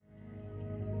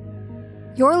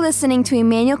You're listening to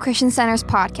Emmanuel Christian Center's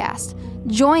podcast.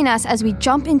 Join us as we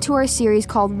jump into our series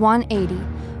called 180.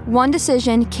 One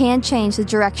decision can change the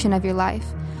direction of your life.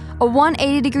 A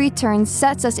 180-degree turn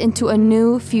sets us into a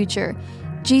new future.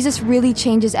 Jesus really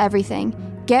changes everything.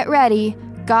 Get ready.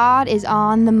 God is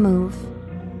on the move.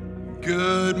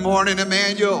 Good morning,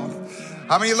 Emmanuel.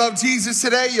 How many love Jesus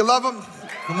today? You love him?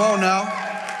 Come on now.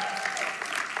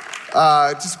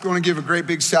 Just want to give a great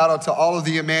big shout out to all of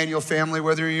the Emmanuel family,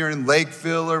 whether you're in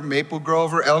Lakeville or Maple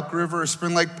Grove or Elk River or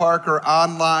Spring Lake Park or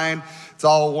online. It's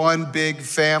all one big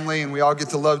family and we all get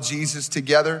to love Jesus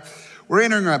together. We're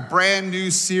entering a brand new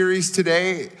series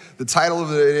today. The title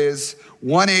of it is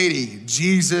 180,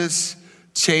 Jesus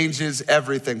Changes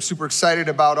Everything. Super excited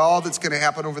about all that's going to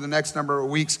happen over the next number of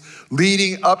weeks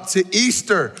leading up to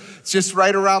Easter. It's just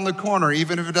right around the corner,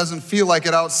 even if it doesn't feel like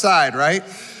it outside, right?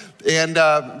 And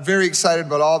very excited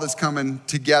about all that's coming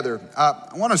together.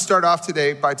 I want to start off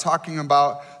today by talking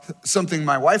about something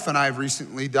my wife and I have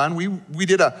recently done. We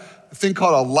did a thing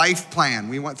called a life plan.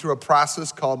 We went through a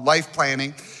process called life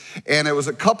planning, and it was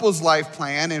a couple's life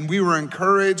plan, and we were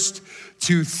encouraged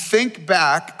to think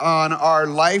back on our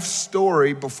life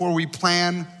story before we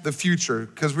plan the future,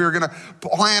 because we were going to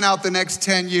plan out the next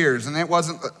 10 years. And it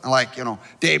wasn't like,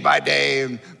 day by day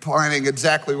and planning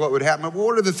exactly what would happen. But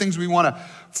what are the things we want to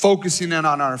focusing in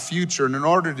on our future? And in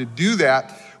order to do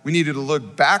that, we needed to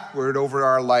look backward over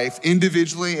our life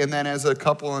individually and then as a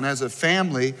couple and as a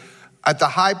family at the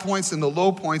high points and the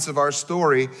low points of our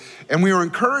story. And we were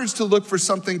encouraged to look for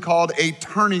something called a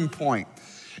turning point.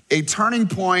 A turning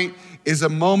point is a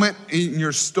moment in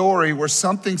your story where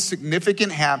something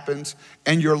significant happens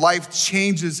and your life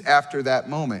changes after that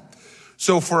moment.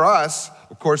 So for us,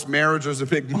 of course, marriage was a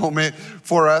big moment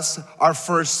for us. Our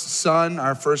first son,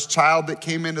 our first child that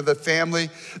came into the family,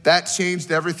 that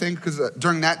changed everything because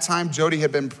during that time, Jody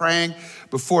had been praying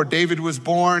before David was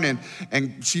born,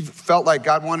 and she felt like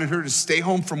God wanted her to stay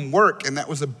home from work, and that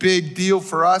was a big deal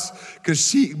for us because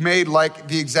she made like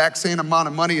the exact same amount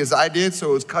of money as I did, so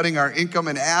it was cutting our income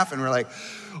in half, and we're like,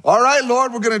 all right,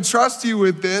 Lord, we're going to trust you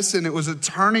with this. And it was a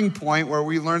turning point where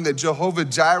we learned that Jehovah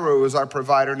Jireh was our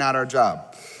provider, not our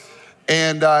job.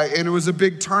 And it was a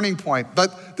big turning point.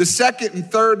 But the second and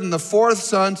third and the fourth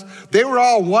sons, they were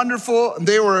all wonderful.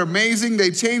 They were amazing.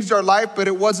 They changed our life, but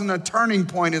it wasn't a turning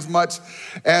point as much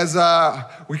as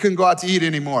we couldn't go out to eat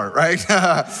anymore, right?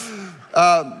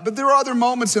 But there were other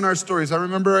moments in our stories. I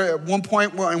remember at one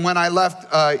point when I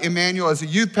left Emmanuel as a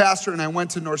youth pastor and I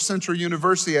went to North Central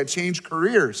University, I changed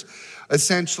careers,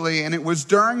 essentially. And it was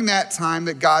during that time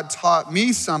that God taught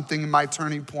me something in my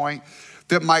turning point,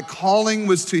 that my calling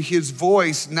was to his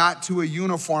voice, not to a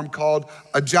uniform called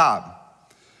a job.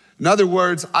 In other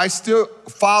words, I still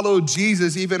followed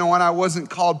Jesus even when I wasn't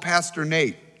called Pastor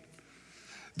Nate.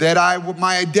 That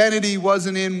my identity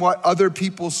wasn't in what other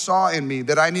people saw in me,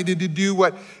 that I needed to do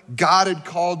what God had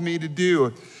called me to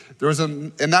do.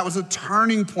 And that was a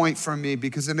turning point for me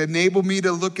because it enabled me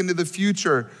to look into the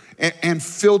future and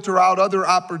filter out other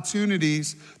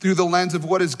opportunities through the lens of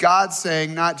what is God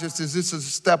saying, not just is this a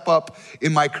step up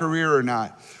in my career or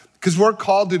not. Because we're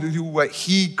called to do what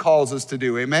he calls us to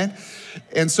do, amen?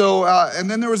 And so, and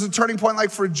then there was a turning point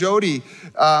like for Jody.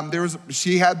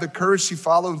 She had the courage, she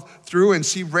followed through and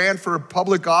she ran for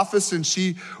public office and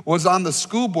she was on the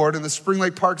school board in the Spring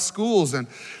Lake Park schools.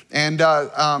 And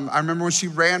I remember when she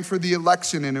ran for the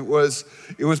election and it was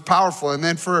powerful. And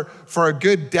then for a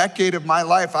good decade of my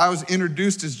life, I was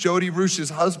introduced as Jody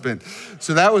Roosh's husband.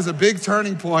 So that was a big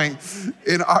turning point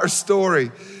in our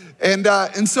story.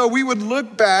 And so we would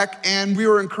look back and we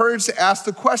were encouraged to ask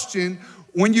the question,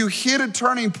 when you hit a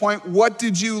turning point, what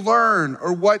did you learn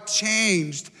or what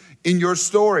changed in your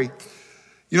story?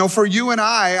 For you and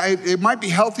I, it might be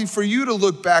healthy for you to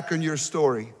look back on your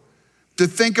story, to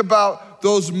think about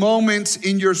those moments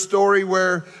in your story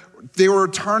where they were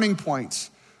turning points.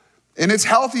 And it's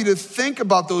healthy to think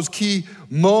about those key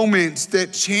moments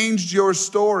that changed your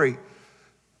story.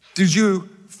 Did you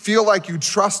feel like you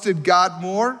trusted God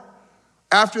more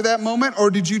after that moment, or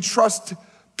did you trust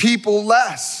people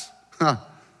less?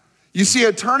 You see,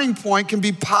 a turning point can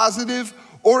be positive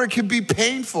or it can be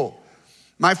painful.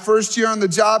 My first year on the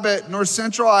job at North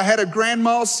Central, I had a grand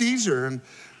mal seizure,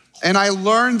 and I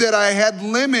learned that I had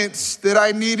limits, that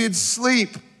I needed sleep.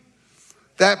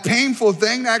 That painful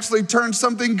thing actually turned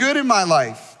something good in my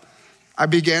life. I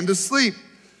began to sleep.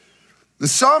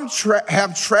 Some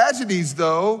have tragedies,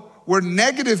 though, where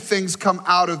negative things come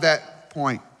out of that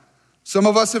point. Some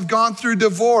of us have gone through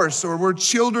divorce or we're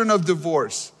children of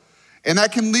divorce. And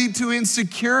that can lead to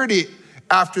insecurity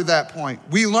after that point.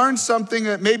 We learned something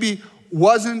that maybe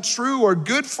wasn't true or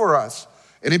good for us,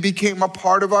 and it became a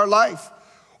part of our life.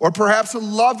 Or perhaps a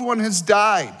loved one has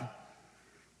died,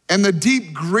 and the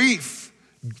deep grief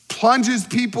plunges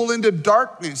people into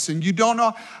darkness, and you don't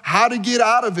know how to get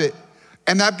out of it.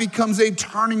 And that becomes a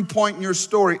turning point in your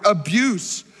story.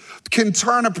 Abuse can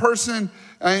turn a person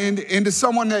into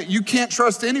someone that you can't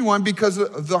trust anyone because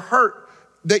of the hurt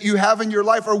that you have in your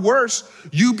life. Or worse,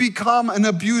 you become an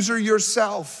abuser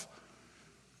yourself.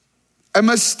 A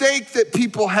mistake that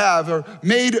people have or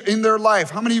made in their life.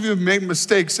 How many of you have made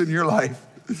mistakes in your life?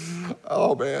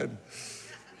 Oh, man.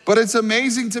 But it's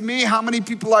amazing to me how many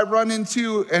people I run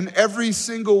into in every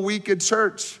single week at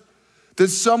church that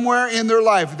somewhere in their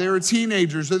life, they were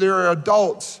teenagers or they were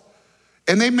adults,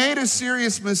 and they made a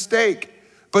serious mistake,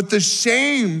 but the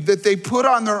shame that they put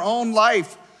on their own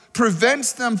life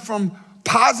prevents them from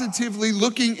positively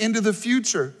looking into the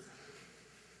future.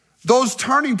 Those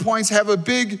turning points have a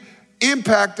big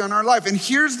impact on our life. And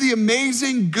here's the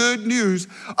amazing good news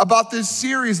about this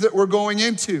series that we're going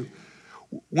into.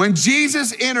 When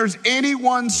Jesus enters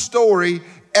anyone's story,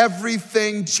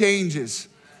 everything changes.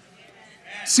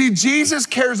 See, Jesus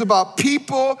cares about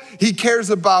people, he cares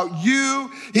about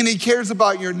you, and he cares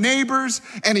about your neighbors,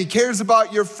 and he cares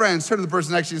about your friends. Turn to the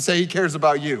person next to you and say, he cares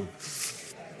about you.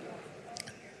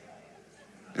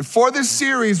 And for this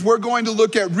series, we're going to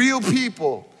look at real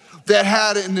people that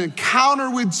had an encounter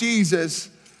with Jesus,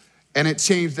 and it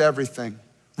changed everything.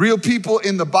 Real people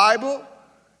in the Bible,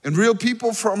 and real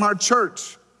people from our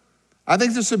church. I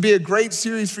think this would be a great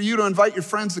series for you to invite your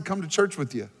friends to come to church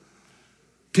with you.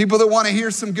 People that want to hear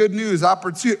some good news,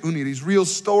 opportunities, real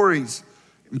stories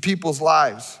in people's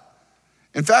lives.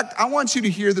 In fact, I want you to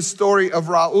hear the story of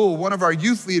Raul, one of our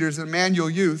youth leaders in Emmanuel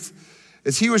Youth,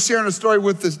 as he was sharing a story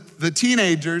with the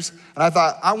teenagers, and I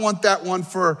thought, I want that one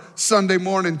for Sunday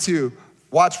morning too.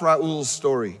 Watch Raul's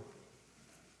story.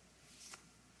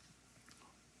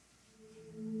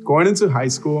 Going into high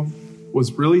school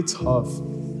was really tough,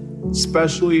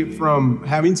 especially from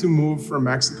having to move from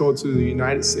Mexico to the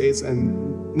United States.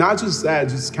 And not just that,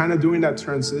 just kind of doing that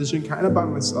transition kind of by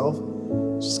myself,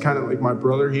 just kind of like my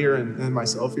brother here and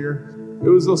myself here. It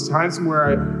was those times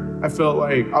where I felt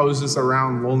like I was just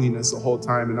around loneliness the whole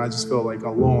time, and I just felt like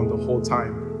alone the whole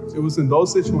time. It was in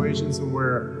those situations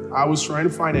where I was trying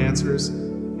to find answers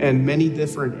in many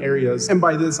different areas. And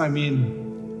by this, I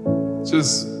mean,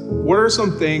 just what are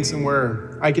some things and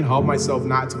where I can help myself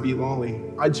not to be lonely?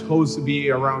 I chose to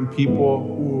be around people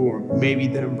who maybe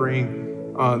didn't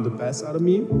bring the best out of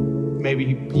me,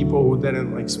 maybe people who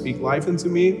didn't speak life into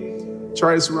me.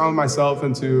 Try to surround myself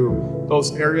into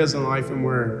those areas in life and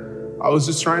where I was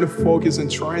just trying to focus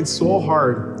and trying so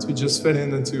hard to just fit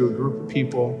into a group of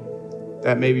people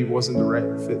that maybe wasn't the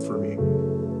right fit for me.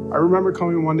 I remember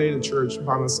coming one day to church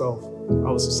by myself.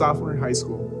 I was a sophomore in high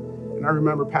school. And I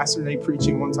remember Pastor Nate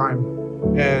preaching one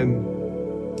time. And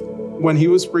when he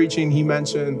was preaching, he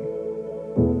mentioned,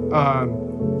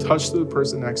 touch the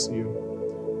person next to you.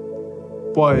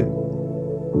 But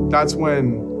that's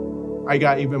when I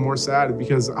got even more sad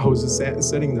because I was just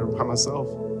sitting there by myself.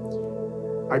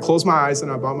 I closed my eyes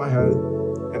and I bowed my head,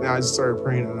 and I just started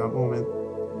praying in that moment.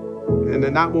 And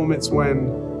in that moment's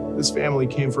when this family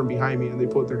came from behind me and they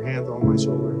put their hands on my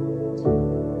shoulder.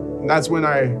 And that's when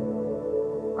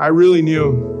I really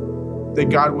knew that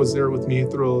God was there with me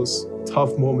through those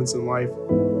tough moments in life.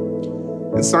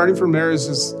 And starting from there is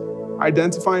just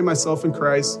identifying myself in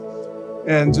Christ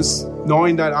and just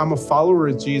knowing that I'm a follower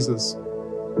of Jesus.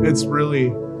 It's really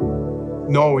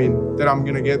knowing that I'm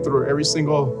going to get through every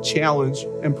single challenge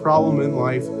and problem in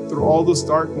life, through all those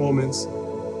dark moments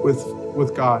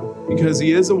with God. Because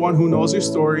he is the one who knows your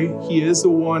story. He is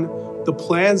the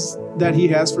plans that he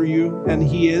has for you. And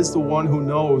he is the one who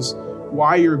knows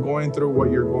why you're going through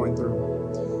what you're going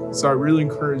through. So I really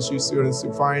encourage you students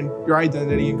to find your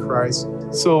identity in Christ.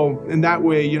 So in that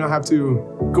way, you don't have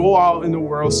to go out in the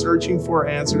world searching for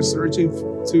answers, searching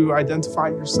to identify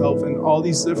yourself in all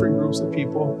these different groups of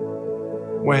people,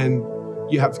 when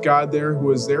you have God there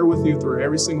who is there with you through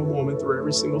every single moment, through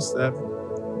every single step,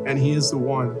 and he is the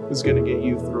one who's going to get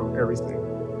you through everything.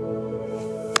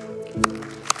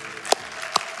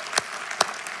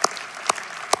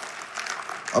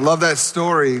 I love that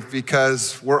story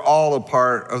because we're all a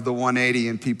part of the 180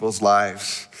 in people's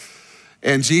lives.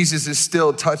 And Jesus is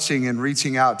still touching and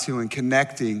reaching out to and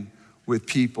connecting with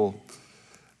people.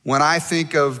 When I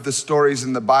think of the stories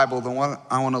in the Bible, the one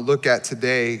I want to look at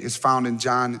today is found in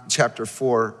John chapter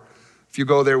 4. If you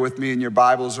go there with me in your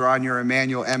Bibles or on your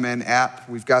Emmanuel MN app,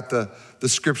 we've got the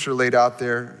scripture laid out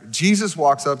there. Jesus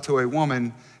walks up to a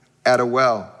woman at a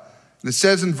well. And it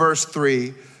says in verse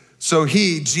 3, so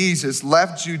he, Jesus,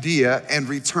 left Judea and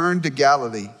returned to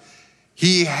Galilee.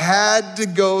 He had to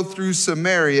go through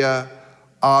Samaria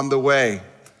on the way.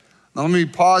 Now let me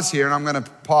pause here, and I'm going to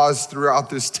pause throughout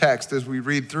this text as we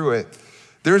read through it.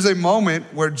 There's a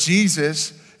moment where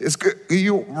Jesus is,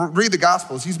 you read the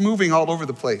Gospels, he's moving all over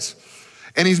the place.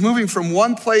 And he's moving from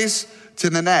one place to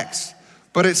the next.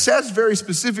 But it says very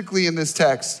specifically in this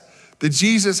text that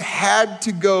Jesus had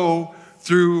to go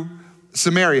through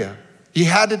Samaria. He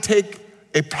had to take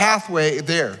a pathway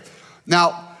there.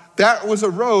 Now, that was a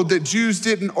road that Jews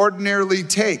didn't ordinarily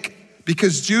take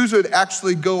because Jews would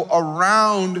actually go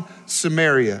around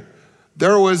Samaria.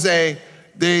 There was they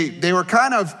were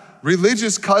kind of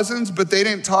religious cousins, but they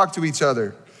didn't talk to each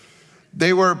other.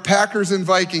 They were Packers and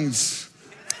Vikings.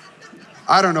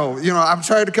 I don't know, I'm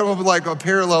trying to come up with like a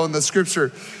parallel in the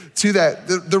scripture to that.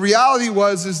 The reality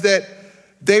is that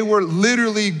they were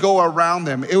literally go around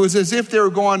them. It was as if they were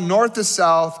going north to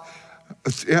south,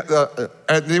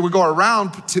 and they would go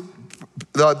around to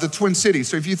the Twin Cities.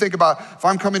 So if you think about, if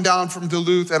I'm coming down from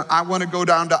Duluth and I want to go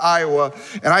down to Iowa,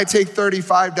 and I take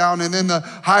 35 down, and then the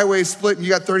highway split, and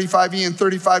you got 35E and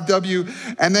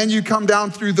 35W, and then you come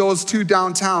down through those two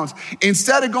downtowns.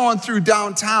 Instead of going through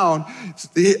downtown,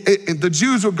 the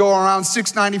Jews would go around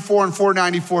 694 and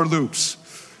 494 loops.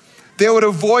 They would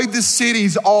avoid the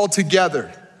cities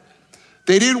altogether.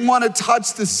 They didn't want to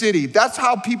touch the city. That's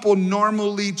how people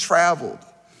normally traveled.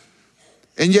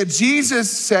 And yet Jesus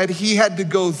said he had to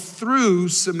go through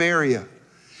Samaria.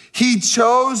 He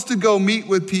chose to go meet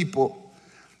with people.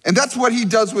 And that's what he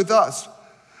does with us.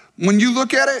 When you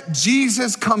look at it,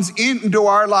 Jesus comes into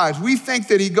our lives. We think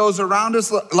that he goes around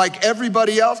us like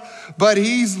everybody else, but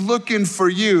he's looking for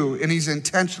you and he's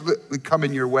intentionally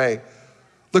coming your way.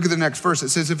 Look at the next verse. It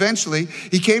says, eventually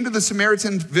he came to the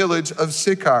Samaritan village of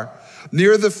Sychar,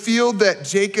 near the field that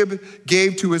Jacob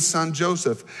gave to his son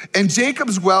Joseph. And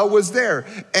Jacob's well was there.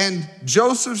 And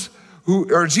Jesus, who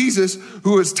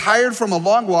was tired from a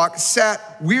long walk,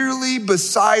 sat wearily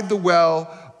beside the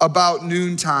well about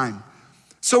noontime.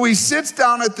 So he sits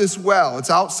down at this well.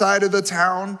 It's outside of the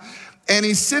town. And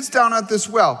he sits down at this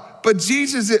well. But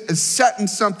Jesus is setting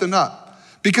something up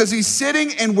because he's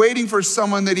sitting and waiting for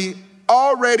someone that he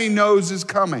already knows is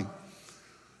coming.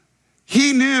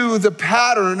 He knew the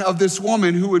pattern of this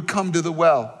woman who would come to the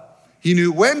well. He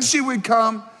knew when she would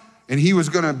come, and he was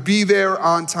going to be there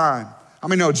on time. How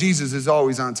many know Jesus is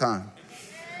always on time?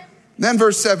 Then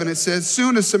verse 7, it says,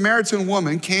 soon a Samaritan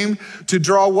woman came to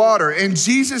draw water, and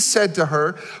Jesus said to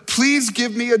her, please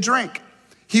give me a drink.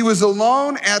 He was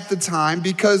alone at the time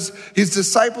because his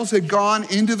disciples had gone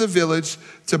into the village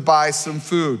to buy some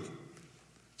food.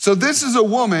 So this is a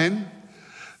woman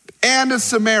and a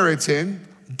Samaritan,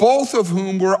 both of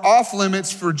whom were off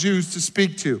limits for Jews to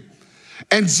speak to.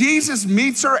 And Jesus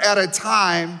meets her at a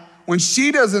time when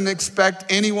she doesn't expect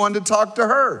anyone to talk to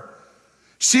her.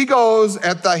 She goes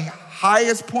at the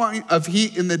highest point of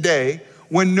heat in the day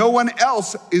when no one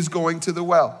else is going to the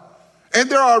well. And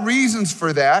there are reasons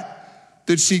for that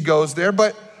she goes there,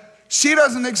 but she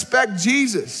doesn't expect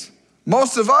Jesus.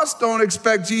 Most of us don't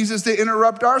expect Jesus to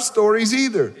interrupt our stories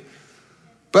either.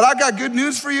 But I got good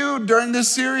news for you during this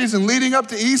series and leading up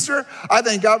to Easter. I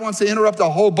think God wants to interrupt a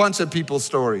whole bunch of people's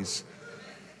stories.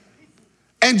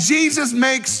 And Jesus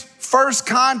makes first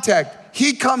contact.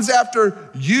 He comes after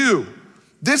you.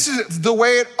 This is the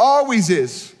way it always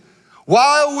is.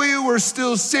 While we were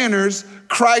still sinners,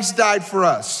 Christ died for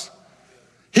us.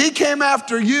 He came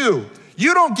after you.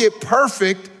 You don't get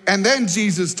perfect and then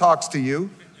Jesus talks to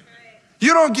you.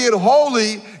 You don't get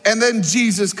holy and then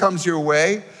Jesus comes your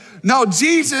way. No,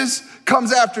 Jesus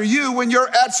comes after you when you're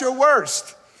at your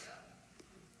worst.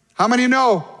 How many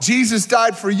know Jesus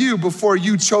died for you before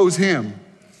you chose him?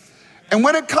 And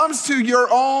when it comes to your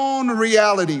own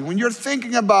reality, when you're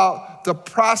thinking about the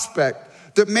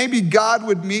prospect that maybe God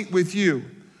would meet with you,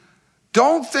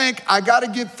 don't think I got to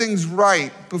get things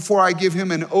right before I give him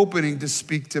an opening to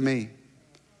speak to me.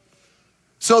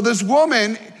 So this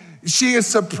woman, she is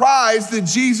surprised that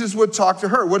Jesus would talk to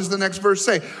her. What does the next verse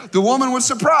say? The woman was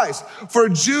surprised. For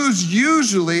Jews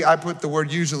usually, I put the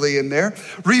word usually in there,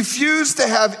 refuse to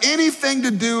have anything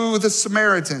to do with the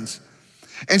Samaritans.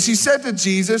 And she said to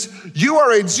Jesus, you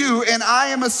are a Jew and I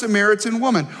am a Samaritan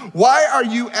woman. Why are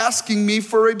you asking me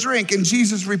for a drink? And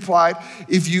Jesus replied,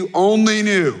 if you only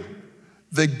knew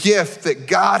the gift that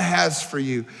God has for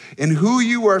you and who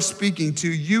you are speaking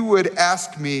to, you would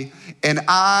ask me and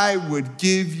I would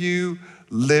give you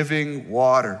living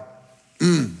water.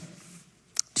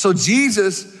 So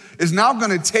Jesus is now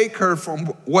going to take her from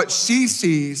what she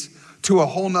sees to a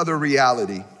whole nother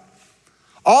reality.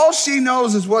 All she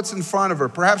knows is what's in front of her.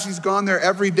 Perhaps she's gone there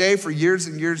every day for years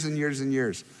and years and years and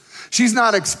years. She's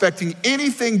not expecting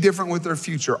anything different with her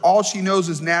future. All she knows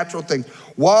is natural things.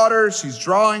 Water, she's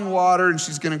drawing water, and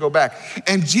she's gonna go back.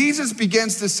 And Jesus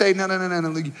begins to say, no.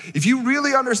 If you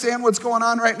really understand what's going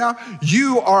on right now,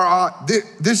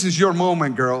 this is your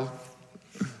moment, girl.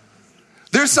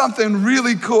 There's something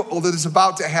really cool that is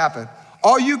about to happen.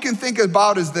 All you can think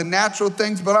about is the natural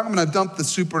things, but I'm gonna dump the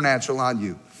supernatural on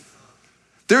you.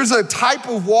 There's a type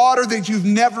of water that you've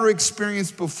never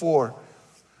experienced before.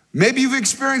 Maybe you've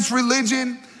experienced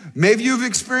religion. Maybe you've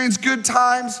experienced good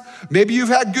times. Maybe you've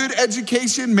had good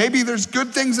education. Maybe there's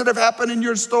good things that have happened in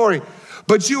your story,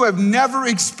 but you have never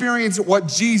experienced what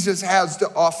Jesus has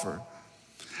to offer.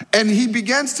 And he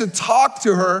begins to talk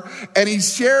to her and he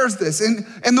shares this.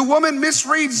 And the woman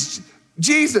misreads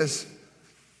Jesus.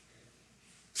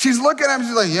 She's looking at him,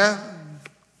 she's like, yeah.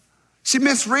 She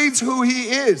misreads who he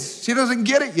is. She doesn't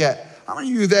get it yet. How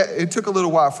many of you that it took a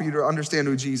little while for you to understand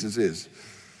who Jesus is?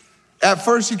 At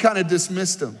first, you kind of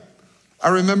dismissed him. I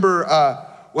remember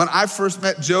when I first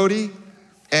met Jody,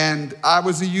 and I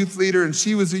was a youth leader, and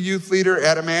she was a youth leader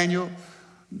at Emmanuel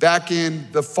back in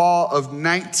the fall of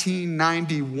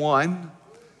 1991.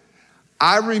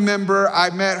 I remember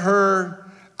I met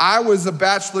her. I was a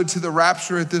bachelor to the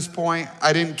rapture at this point.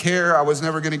 I didn't care. I was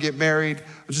never going to get married.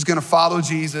 I was just going to follow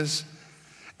Jesus.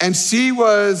 And she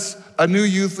was a new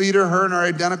youth leader. Her and her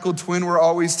identical twin were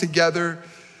always together.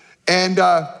 And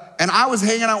I was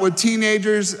hanging out with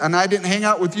teenagers, and I didn't hang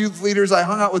out with youth leaders. I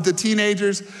hung out with the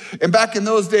teenagers. And back in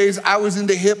those days, I was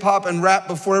into hip hop and rap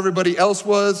before everybody else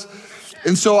was.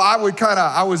 And so I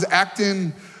was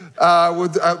acting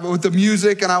with the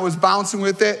music, and I was bouncing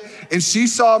with it. And she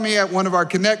saw me at one of our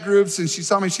Connect groups, and she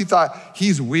saw me, she thought,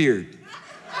 he's weird.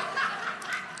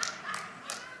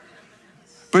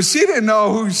 But she didn't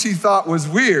know who she thought was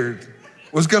weird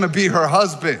was gonna be her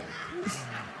husband.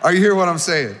 Are you hearing what I'm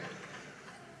saying?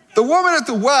 The woman at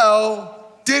the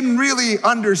well didn't really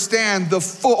understand the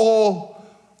full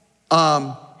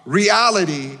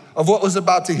reality of what was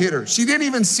about to hit her. She didn't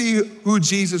even see who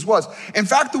Jesus was. In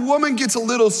fact, the woman gets a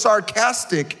little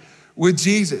sarcastic with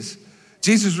Jesus.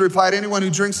 Jesus replied, anyone who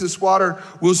drinks this water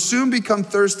will soon become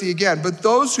thirsty again, but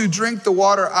those who drink the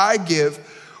water I give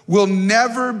will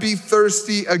never be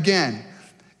thirsty again.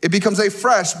 It becomes a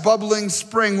fresh, bubbling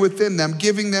spring within them,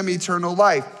 giving them eternal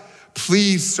life.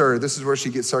 Please, sir, this is where she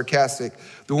gets sarcastic.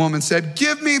 The woman said,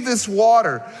 give me this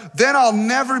water, then I'll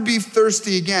never be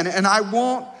thirsty again, and I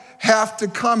won't have to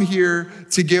come here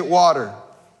to get water.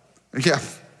 Yeah,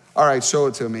 all right, show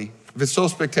it to me. If it's so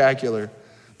spectacular,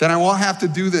 then I won't have to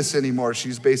do this anymore,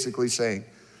 she's basically saying.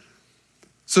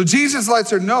 So Jesus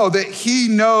lets her know that he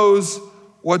knows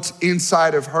what's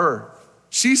inside of her.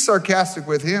 She's sarcastic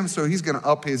with him, so he's gonna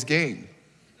up his game.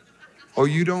 Oh,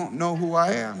 you don't know who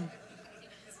I am?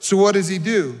 So what does he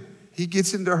do? He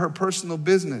gets into her personal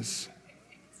business,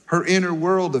 her inner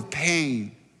world of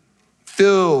pain,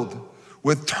 filled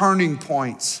with turning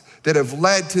points that have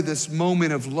led to this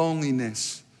moment of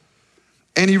loneliness.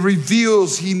 And he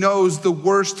reveals he knows the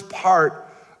worst part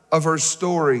of her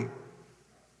story.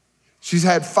 She's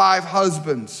had 5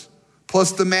 husbands,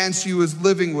 plus the man she was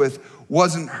living with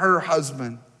wasn't her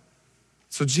husband.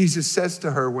 So Jesus says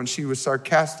to her when she was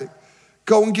sarcastic,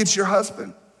 go and get your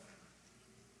husband.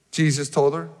 Jesus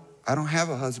told her, I don't have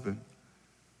a husband.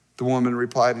 The woman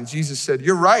replied, and Jesus said,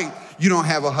 you're right, you don't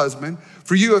have a husband,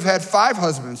 for you have had 5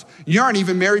 husbands. You aren't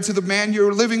even married to the man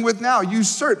you're living with now. You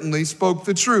certainly spoke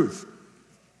the truth.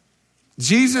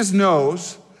 Jesus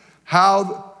knows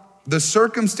how the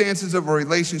circumstances of a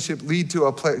relationship lead to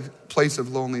a place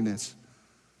of loneliness.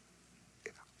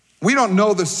 We don't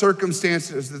know the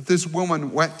circumstances that this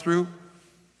woman went through.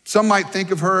 Some might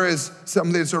think of her as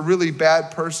somebody that's a really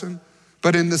bad person.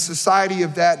 But in the society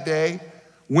of that day,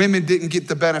 women didn't get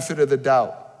the benefit of the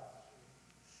doubt.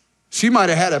 She might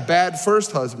have had a bad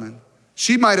first husband.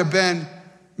 She might have been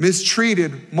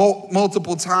mistreated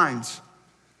multiple times.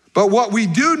 But what we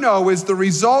do know is the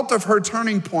result of her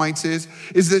turning points is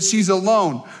that she's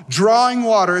alone, drawing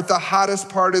water at the hottest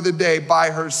part of the day by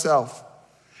herself.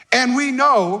 And we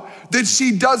know that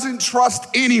she doesn't trust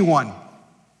anyone.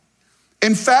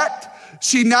 In fact,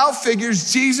 she now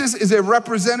figures Jesus is a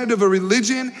representative of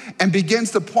religion and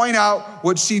begins to point out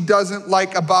what she doesn't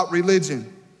like about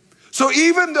religion. So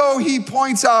even though he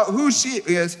points out who she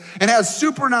is and has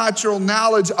supernatural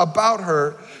knowledge about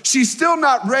her, she's still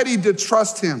not ready to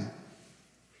trust him.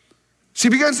 She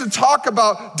begins to talk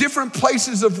about different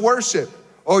places of worship.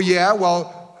 Oh yeah,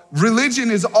 well,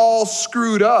 religion is all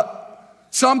screwed up.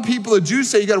 Some people, the Jews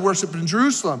say you gotta worship in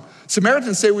Jerusalem.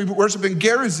 Samaritans say we worship in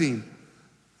Gerizim.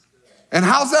 And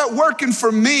how's that working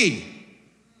for me?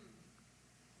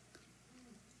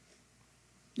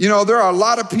 You know, there are a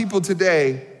lot of people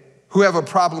today who have a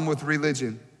problem with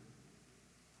religion.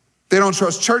 They don't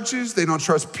trust churches. They don't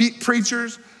trust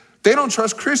preachers. They don't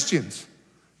trust Christians.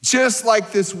 Just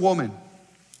like this woman.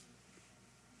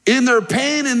 In their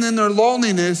pain and in their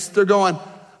loneliness, they're going,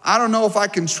 I don't know if I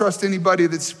can trust anybody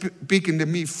that's speaking to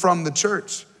me from the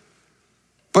church.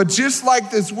 But just like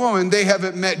this woman, they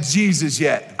haven't met Jesus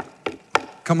yet.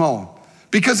 Come on.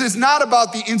 Because it's not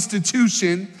about the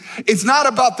institution. It's not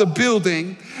about the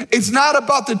building. It's not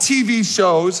about the TV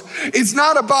shows. It's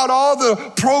not about all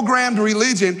the programmed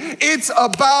religion. It's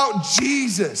about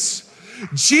Jesus.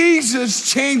 Jesus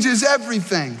changes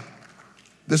everything.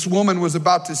 This woman was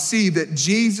about to see that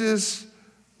Jesus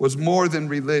was more than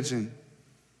religion.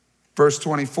 Verse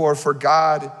 24, for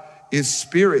God is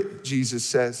spirit, Jesus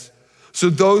says. So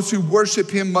those who worship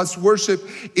him must worship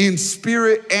in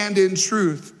spirit and in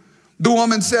truth. The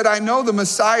woman said, I know the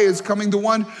Messiah is coming, the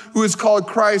one who is called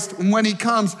Christ. And when he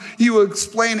comes, he will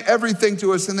explain everything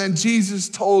to us. And then Jesus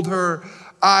told her,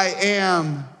 I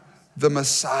am the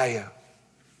Messiah.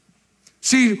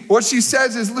 See, what she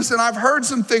says is, listen, I've heard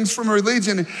some things from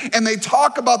religion, and they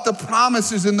talk about the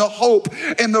promises and the hope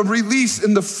and the release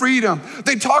and the freedom.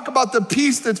 They talk about the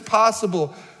peace that's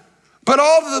possible. But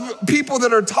all the people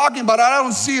that are talking about it, I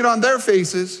don't see it on their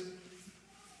faces.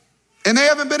 And they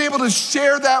haven't been able to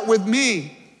share that with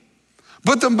me.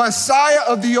 But the Messiah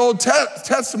of the Old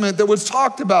Testament that was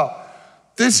talked about,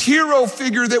 this hero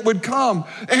figure that would come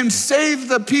and save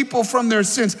the people from their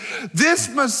sins, this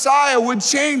Messiah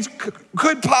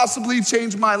could possibly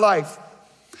change my life.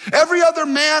 Every other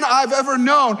man I've ever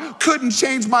known couldn't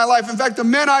change my life. In fact, the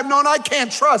men I've known I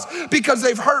can't trust because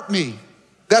they've hurt me.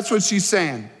 That's what she's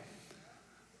saying.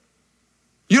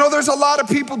 You know, there's a lot of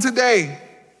people today,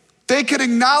 they can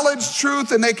acknowledge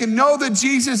truth and they can know that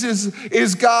Jesus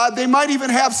is God. They might even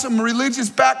have some religious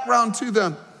background to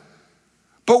them.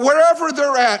 But wherever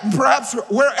they're at, and perhaps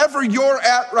wherever you're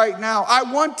at right now, I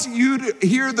want you to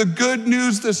hear the good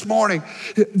news this morning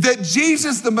that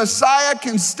Jesus, the Messiah,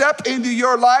 can step into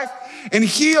your life and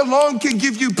he alone can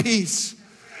give you peace.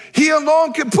 He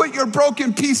alone can put your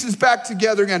broken pieces back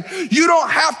together again. You don't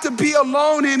have to be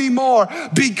alone anymore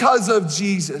because of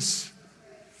Jesus.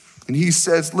 And he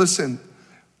says, listen,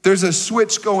 there's a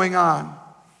switch going on.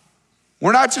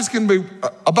 We're not just going to be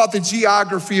about the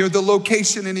geography or the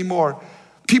location anymore.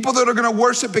 People that are going to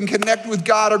worship and connect with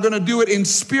God are going to do it in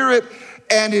spirit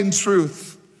and in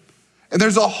truth. And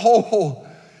there's a whole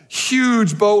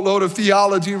huge boatload of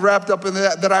theology wrapped up in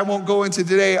that I won't go into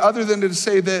today, other than to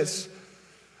say this.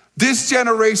 This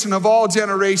generation of all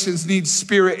generations needs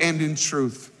spirit and in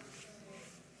truth.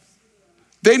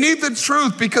 They need the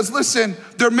truth because, listen,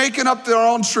 they're making up their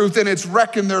own truth and it's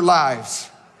wrecking their lives.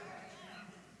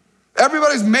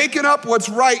 Everybody's making up what's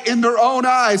right in their own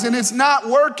eyes and it's not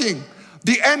working.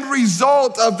 The end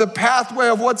result of the pathway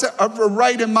of what's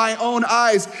right in my own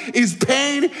eyes is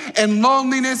pain and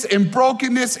loneliness and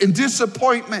brokenness and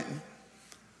disappointment.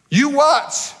 You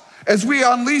watch as we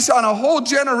unleash on a whole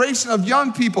generation of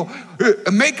young people,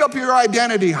 make up your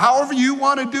identity, however you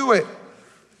want to do it.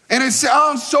 And it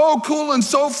sounds so cool and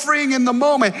so freeing in the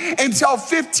moment until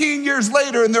 15 years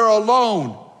later and they're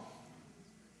alone.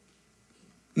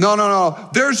 No.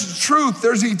 There's truth.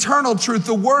 There's eternal truth.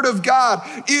 The word of God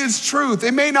is truth.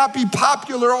 It may not be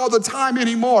popular all the time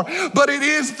anymore, but it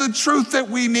is the truth that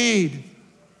we need.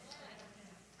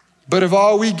 But if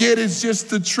all we get is just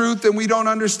the truth and we don't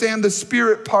understand the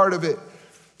spirit part of it,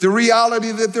 the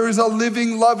reality that there is a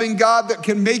living, loving God that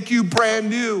can make you brand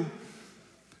new.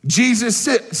 Jesus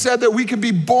said that we can be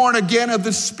born again of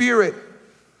the Spirit.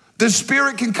 The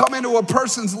Spirit can come into a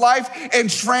person's life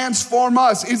and transform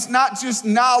us. It's not just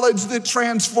knowledge that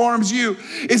transforms you.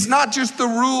 It's not just the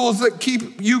rules that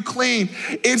keep you clean.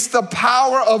 It's the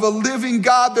power of a living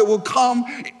God that will come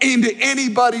into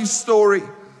anybody's story.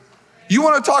 You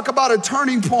want to talk about a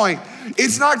turning point.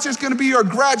 It's not just going to be your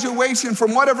graduation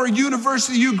from whatever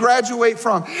university you graduate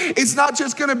from. It's not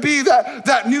just going to be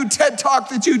that new TED Talk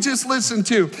that you just listened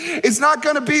to. It's not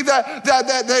going to be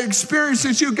that experience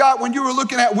that you got when you were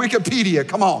looking at Wikipedia.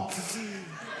 Come on.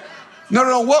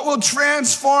 No. What will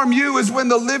transform you is when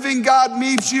the living God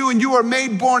meets you and you are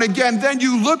made born again. Then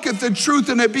you look at the truth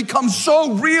and it becomes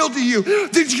so real to you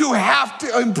that you have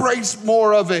to embrace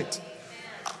more of it.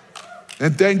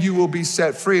 And then you will be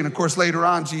set free. And of course, later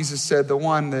on, Jesus said, the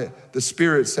one that the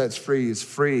Spirit sets free is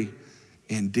free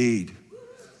indeed.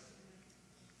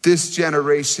 This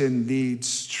generation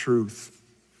needs truth.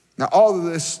 Now, all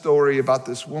of this story about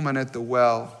this woman at the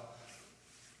well,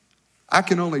 I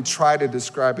can only try to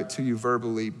describe it to you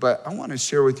verbally, but I want to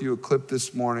share with you a clip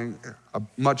this morning, a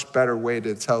much better way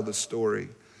to tell the story.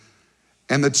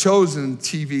 And The Chosen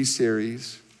TV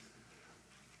series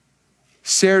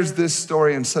shares this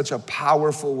story in such a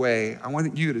powerful way. I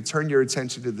want you to turn your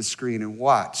attention to the screen and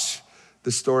watch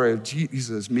the story of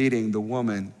Jesus meeting the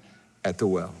woman at the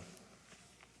well.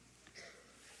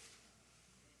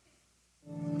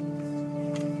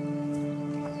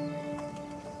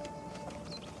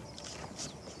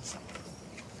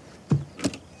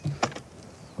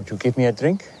 Would you give me a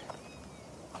drink?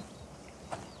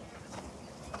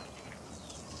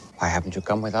 Why haven't you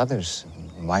come with others?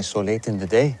 Why so late in the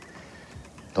day?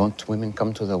 Don't women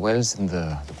come to the wells in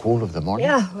the cool of the morning?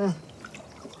 Yeah, well,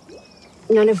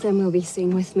 none of them will be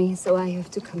seen with me, so I have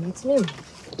to come at noon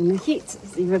in the heat,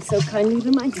 as you have so kindly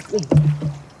reminded me.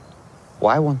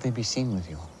 Why won't they be seen with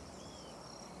you?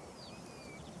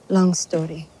 Long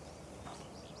story.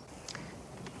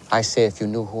 I say if you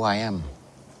knew who I am,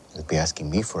 you'd be asking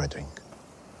me for a drink.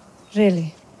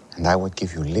 Really? And I would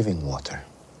give you living water.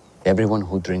 Everyone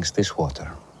who drinks this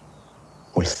water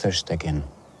will thirst again.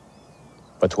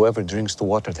 But whoever drinks the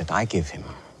water that I give him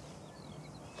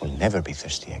will never be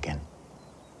thirsty again.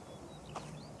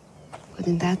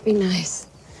 Wouldn't that be nice?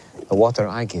 The water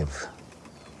I give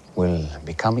will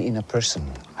become in a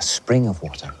person a spring of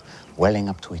water welling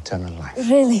up to eternal life.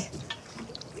 Really?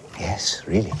 Yes,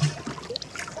 really.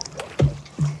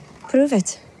 Prove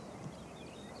it.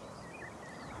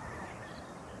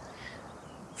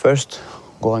 First,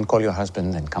 go and call your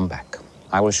husband and come back.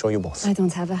 I will show you both. I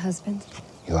don't have a husband.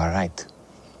 You are right.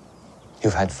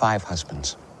 You've had 5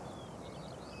 husbands.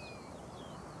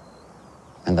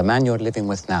 And the man you're living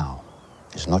with now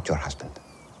is not your husband.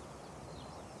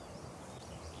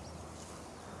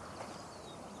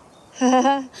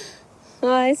 Oh,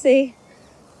 I see.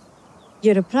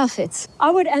 You're a prophet.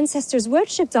 Our ancestors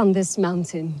worshipped on this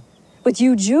mountain. But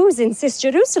you Jews insist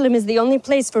Jerusalem is the only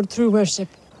place for true worship.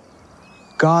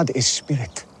 God is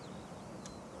spirit.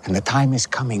 And the time is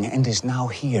coming and is now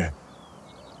here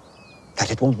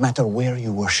that it won't matter where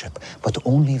you worship, but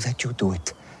only that you do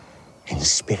it in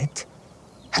spirit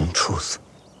and truth.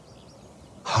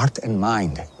 Heart and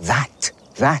mind, that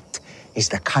is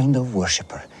the kind of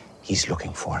worshiper he's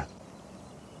looking for.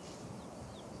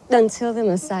 Until the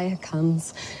Messiah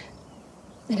comes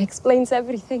and explains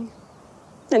everything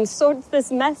and sorts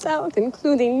this mess out,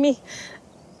 including me.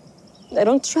 I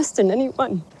don't trust in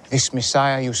anyone. This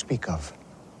Messiah you speak of,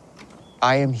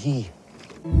 I am he.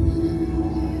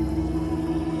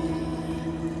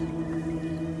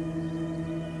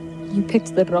 You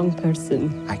picked the wrong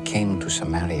person. I came to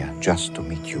Samaria just to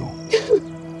meet you.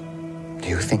 Do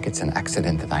you think it's an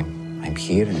accident that I'm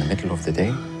here in the middle of the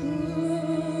day?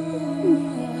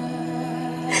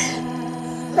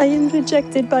 I am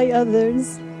rejected by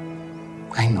others.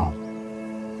 I know,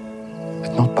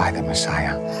 but not by the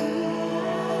Messiah.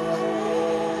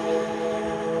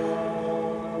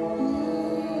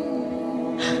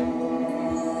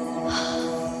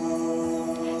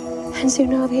 And you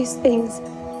know these things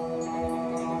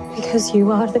because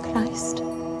you are the Christ.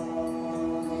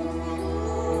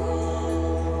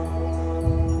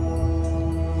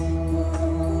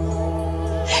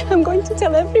 I'm going to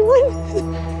tell everyone.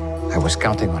 I was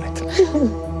counting on it.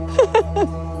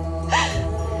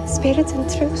 Spirit and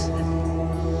truth.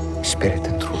 Spirit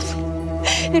and truth.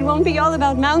 It won't be all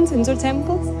about mountains or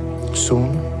temples.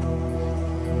 Soon,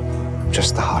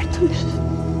 just the heart.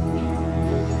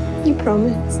 You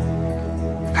promise.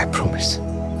 I promise.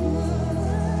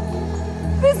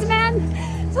 This man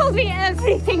told me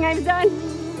everything I've done.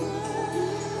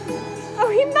 Oh,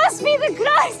 he must be the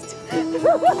Christ.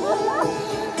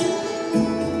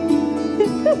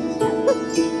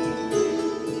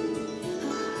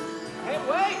 Hey,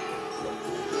 wait!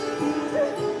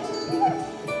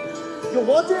 You're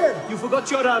wanted! You forgot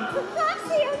your,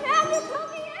 Foxy, a man who told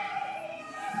me everything.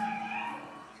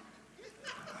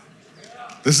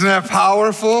 Isn't that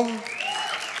powerful?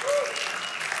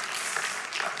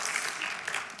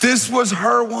 This was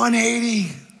her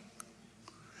 180.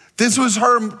 This was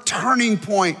her turning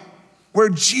point where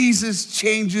Jesus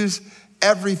changes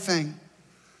everything.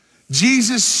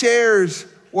 Jesus shares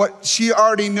what she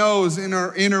already knows in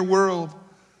her inner world.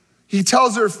 He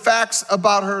tells her facts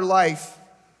about her life,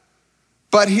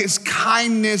 but his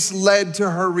kindness led to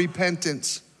her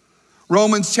repentance.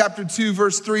 Romans chapter 2,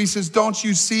 verse 3 says, "Don't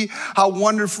you see how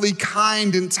wonderfully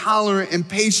kind and tolerant and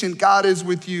patient God is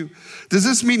with you? Does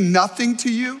this mean nothing to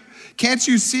you? Can't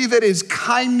you see that his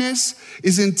kindness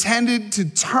is intended to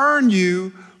turn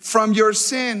you from your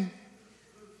sin?"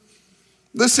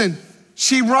 Listen,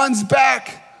 she runs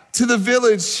back to the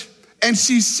village and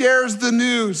she shares the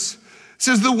news. It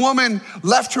says the woman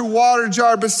left her water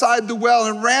jar beside the well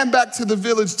and ran back to the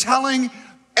village, telling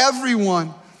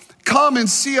everyone. Come and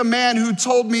see a man who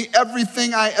told me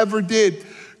everything I ever did.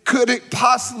 Could it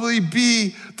possibly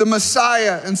be the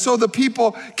Messiah? And so the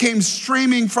people came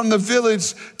streaming from the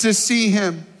village to see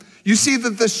him. You see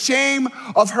that the shame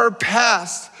of her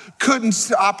past couldn't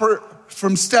stop her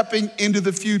from stepping into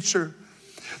the future.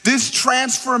 This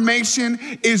transformation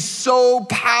is so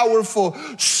powerful,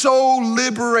 so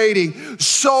liberating,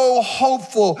 so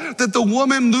hopeful that the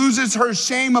woman loses her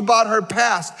shame about her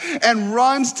past and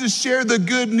runs to share the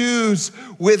good news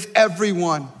with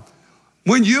everyone.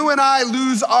 When you and I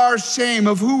lose our shame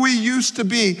of who we used to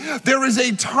be, there is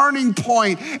a turning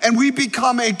point and we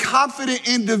become a confident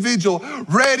individual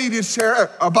ready to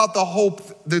share about the hope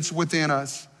that's within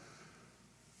us.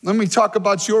 Let me talk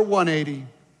about your 180.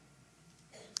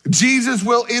 Jesus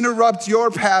will interrupt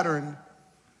your pattern.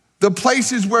 The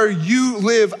places where you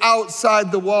live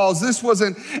outside the walls. This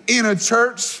wasn't in a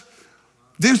church.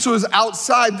 This was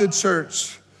outside the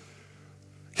church.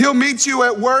 He'll meet you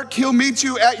at work. He'll meet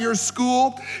you at your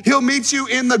school. He'll meet you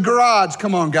in the garage.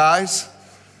 Come on, guys.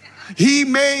 He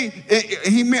may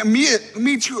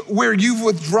meet you where you've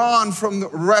withdrawn from the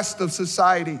rest of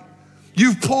society.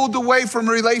 You've pulled away from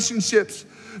relationships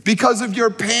because of your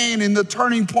pain and the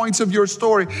turning points of your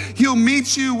story. He'll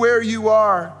meet you where you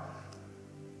are.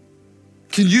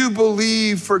 Can you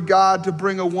believe for God to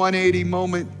bring a 180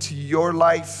 moment to your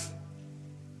life?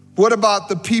 What about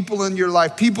the people in your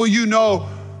life? People you know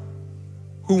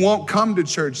who won't come to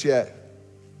church yet,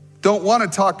 don't want to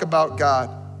talk about God.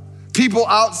 People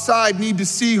outside need to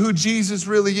see who Jesus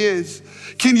really is.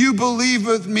 Can you believe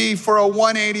with me for a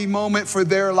 180 moment for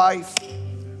their life?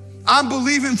 I'm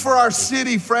believing for our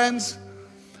city, friends.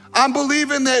 I'm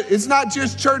believing that it's not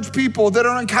just church people that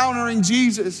are encountering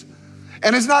Jesus.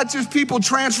 And it's not just people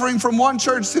transferring from one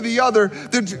church to the other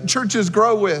that churches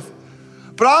grow with.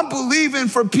 But I'm believing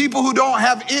for people who don't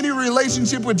have any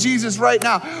relationship with Jesus right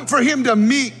now, for him to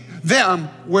meet them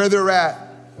where they're at.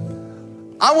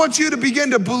 I want you to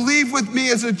begin to believe with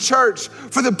me as a church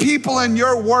for the people in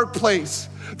your workplace,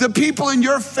 the people in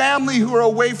your family who are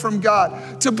away from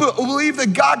God, to believe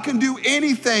that God can do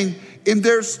anything in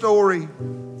their story.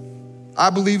 I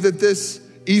believe that this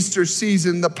Easter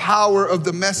season, the power of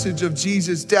the message of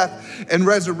Jesus' death and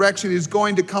resurrection is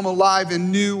going to come alive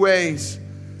in new ways.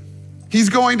 He's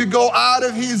going to go out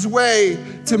of his way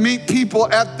to meet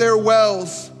people at their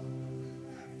wells.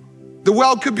 The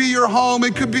well could be your home,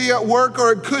 it could be at work,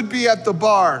 or it could be at the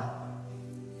bar.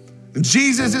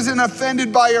 Jesus isn't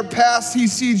offended by your past, he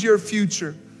sees your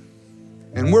future.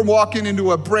 And we're walking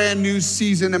into a brand new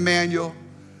season, Emmanuel.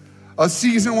 A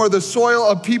season where the soil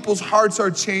of people's hearts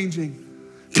are changing.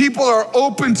 People are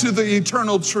open to the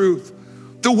eternal truth.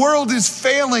 The world is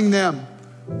failing them.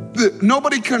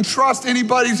 Nobody can trust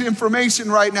anybody's information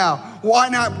right now. Why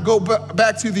not go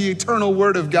back to the eternal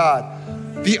word of God?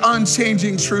 The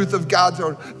unchanging truth of God's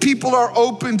word. People are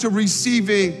open to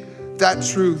receiving that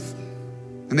truth.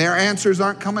 And their answers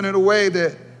aren't coming in a way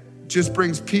that just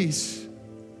brings peace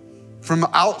from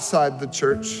outside the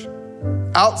church,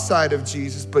 outside of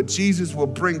Jesus, but Jesus will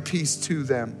bring peace to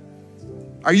them.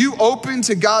 Are you open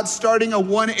to God starting a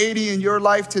 180 in your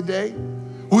life today?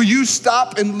 Will you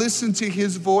stop and listen to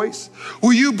his voice?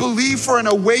 Will you believe for an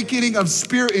awakening of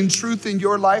spirit and truth in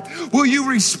your life? Will you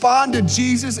respond to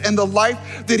Jesus and the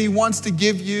life that he wants to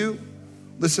give you?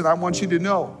 Listen, I want you to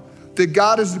know that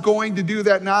God is going to do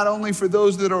that not only for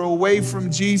those that are away from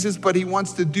Jesus, but he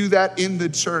wants to do that in the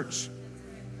church.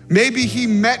 Maybe he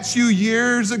met you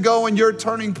years ago in your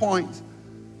turning point,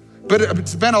 but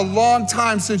it's been a long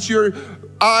time since your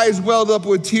eyes welled up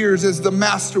with tears as the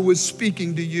master was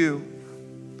speaking to you.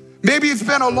 Maybe it's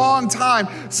been a long time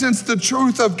since the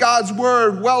truth of God's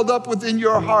word welled up within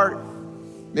your heart.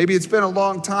 Maybe it's been a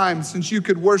long time since you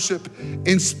could worship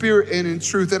in spirit and in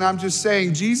truth. And I'm just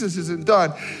saying, Jesus isn't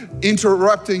done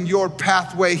interrupting your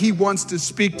pathway. He wants to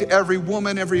speak to every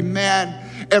woman, every man,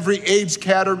 every age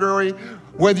category,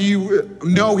 whether you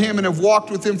know him and have walked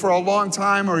with him for a long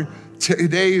time or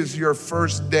today is your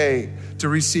first day to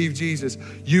receive Jesus.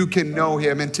 You can know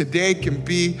him, and today can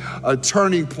be a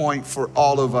turning point for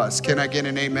all of us. Can I get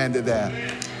an amen to that?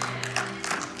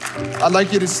 I'd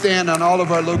like you to stand on all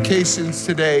of our locations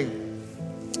today.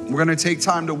 We're gonna take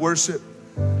time to worship,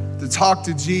 to talk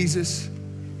to Jesus.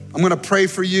 I'm gonna pray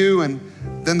for you, and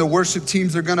then the worship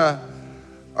teams are gonna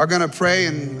pray,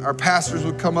 and our pastors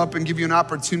will come up and give you an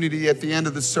opportunity at the end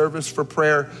of the service for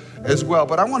prayer as well.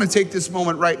 But I wanna take this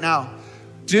moment right now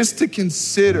just to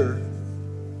consider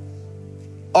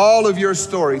all of your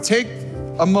story. Take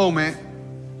a moment,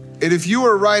 and if you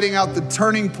were writing out the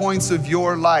turning points of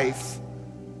your life,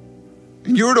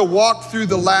 and you were to walk through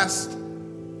the last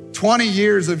 20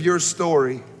 years of your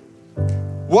story,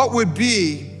 what would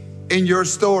be in your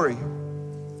story.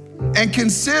 And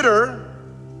consider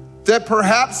that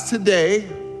perhaps today,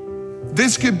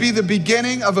 this could be the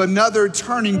beginning of another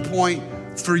turning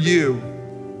point for you.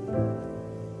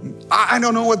 I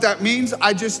don't know what that means.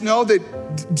 I just know that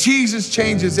Jesus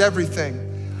changes everything.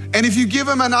 And if you give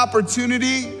him an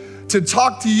opportunity to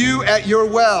talk to you at your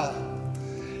well,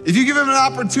 if you give him an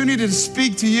opportunity to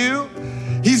speak to you,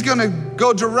 he's gonna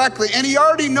go directly. And he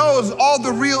already knows all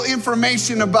the real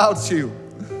information about you.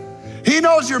 He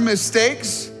knows your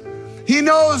mistakes. He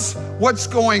knows what's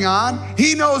going on.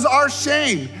 He knows our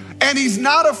shame. And he's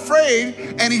not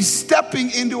afraid, and he's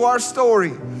stepping into our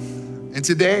story. And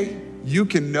today, you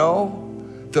can know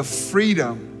the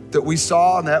freedom that we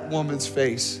saw in that woman's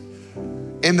face,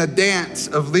 in the dance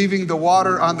of leaving the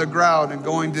water on the ground and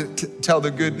going to tell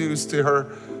the good news to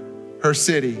her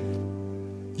city.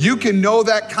 You can know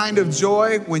that kind of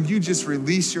joy when you just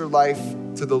release your life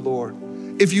to the Lord.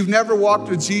 If you've never walked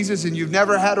with Jesus and you've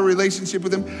never had a relationship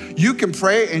with him, you can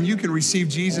pray and you can receive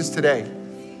Jesus today.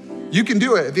 You can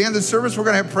do it. At the end of the service, we're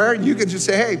gonna have prayer, and you can just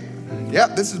say, hey, yeah,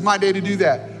 this is my day to do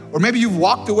that. Or maybe you've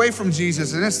walked away from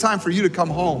Jesus and it's time for you to come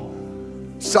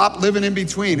home. Stop living in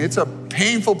between. It's a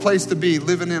painful place to be,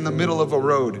 living in the middle of a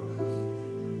road.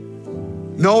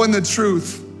 Knowing the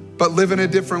truth, but living a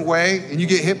different way, and you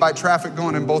get hit by traffic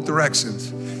going in both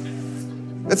directions.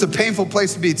 That's a painful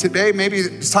place to be. Today, maybe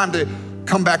it's time to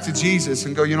come back to Jesus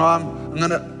and go, you know,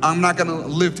 I'm not gonna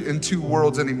live in two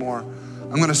worlds anymore.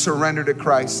 I'm gonna surrender to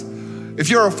Christ. If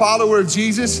you're a follower of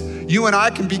Jesus, you and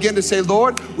I can begin to say,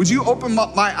 Lord, would you open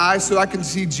up my eyes so I can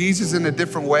see Jesus in a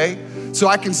different way? So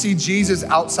I can see Jesus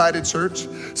outside of church?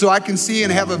 So I can see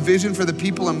and have a vision for the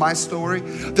people in my story?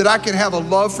 That I can have a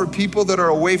love for people that are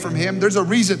away from him? There's a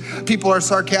reason people are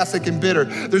sarcastic and bitter.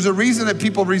 There's a reason that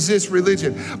people resist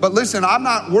religion. But listen, I'm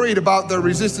not worried about their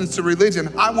resistance to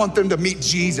religion. I want them to meet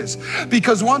Jesus.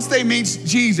 Because once they meet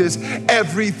Jesus,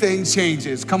 everything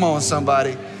changes. Come on,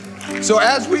 somebody. So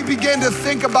as we begin to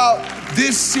think about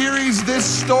this series, this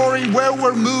story, where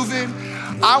we're moving,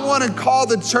 I want to call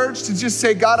the church to just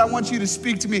say, God, I want you to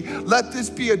speak to me. Let this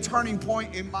be a turning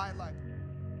point in my life.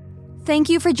 Thank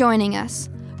you for joining us.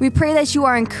 We pray that you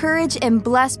are encouraged and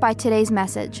blessed by today's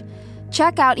message.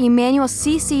 Check out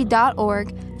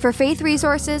emmanuelcc.org for faith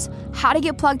resources, how to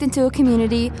get plugged into a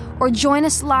community, or join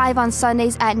us live on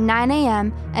Sundays at 9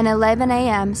 a.m. and 11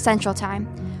 a.m. Central Time.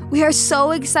 We are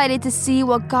so excited to see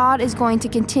what God is going to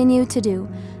continue to do.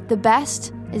 The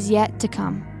best is yet to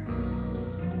come.